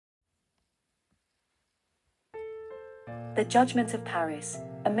The Judgment of Paris,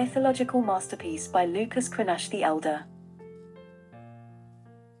 a mythological masterpiece by Lucas Cranach the Elder.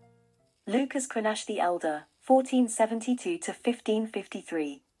 Lucas Cranach the Elder, 1472 to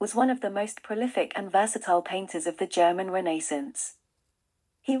 1553, was one of the most prolific and versatile painters of the German Renaissance.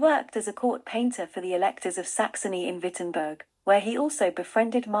 He worked as a court painter for the electors of Saxony in Wittenberg, where he also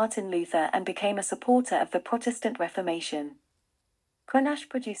befriended Martin Luther and became a supporter of the Protestant Reformation. Cranach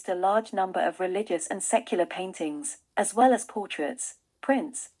produced a large number of religious and secular paintings, as well as portraits,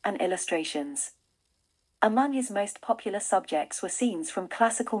 prints, and illustrations. Among his most popular subjects were scenes from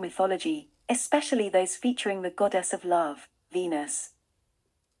classical mythology, especially those featuring the goddess of love, Venus.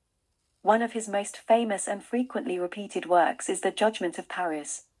 One of his most famous and frequently repeated works is The Judgment of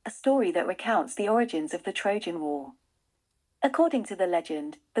Paris, a story that recounts the origins of the Trojan War. According to the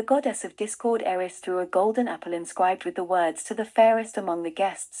legend, the goddess of discord Eris threw a golden apple inscribed with the words "to the fairest among the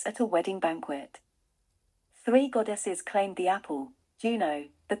guests" at a wedding banquet. 3 goddesses claimed the apple: Juno,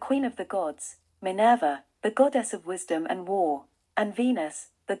 the queen of the gods; Minerva, the goddess of wisdom and war; and Venus,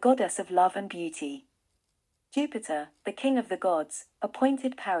 the goddess of love and beauty. Jupiter, the king of the gods,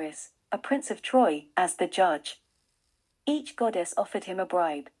 appointed Paris, a prince of Troy, as the judge. Each goddess offered him a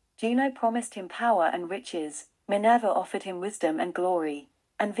bribe. Juno promised him power and riches, Minerva offered him wisdom and glory,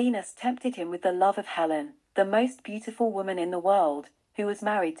 and Venus tempted him with the love of Helen, the most beautiful woman in the world, who was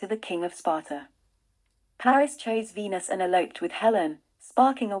married to the king of Sparta. Paris chose Venus and eloped with Helen,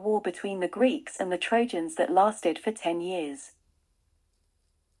 sparking a war between the Greeks and the Trojans that lasted for 10 years.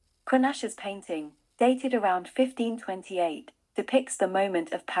 Cranach's painting, dated around 1528, depicts the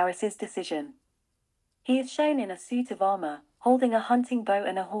moment of Paris's decision. He is shown in a suit of armor, holding a hunting bow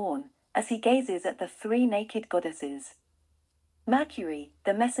and a horn, as he gazes at the 3 naked goddesses. Mercury,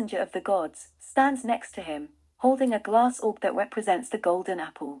 the messenger of the gods, stands next to him, holding a glass orb that represents the golden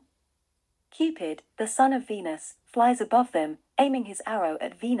apple. Cupid, the son of Venus, flies above them, aiming his arrow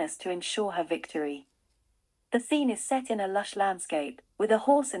at Venus to ensure her victory. The scene is set in a lush landscape, with a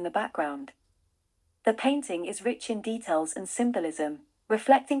horse in the background. The painting is rich in details and symbolism,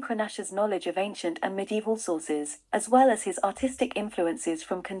 reflecting Cranach's knowledge of ancient and medieval sources, as well as his artistic influences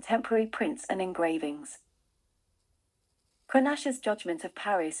from contemporary prints and engravings. Cranach's Judgment of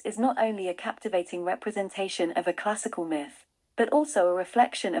Paris is not only a captivating representation of a classical myth, but also a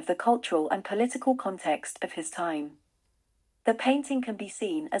reflection of the cultural and political context of his time. The painting can be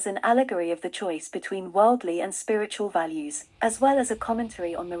seen as an allegory of the choice between worldly and spiritual values, as well as a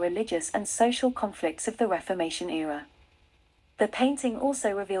commentary on the religious and social conflicts of the Reformation era. The painting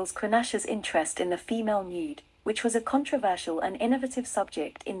also reveals Cranach's interest in the female nude, which was a controversial and innovative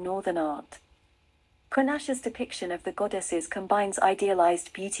subject in Northern art. Cranach's depiction of the goddesses combines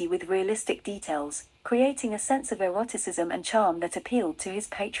idealized beauty with realistic details, creating a sense of eroticism and charm that appealed to his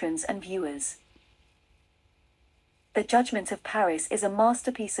patrons and viewers. The Judgment of Paris is a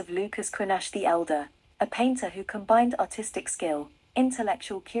masterpiece of Lucas Cranach the Elder, a painter who combined artistic skill,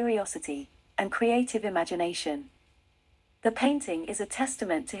 intellectual curiosity, and creative imagination. The painting is a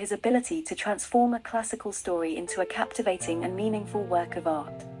testament to his ability to transform a classical story into a captivating and meaningful work of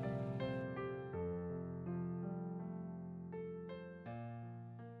art.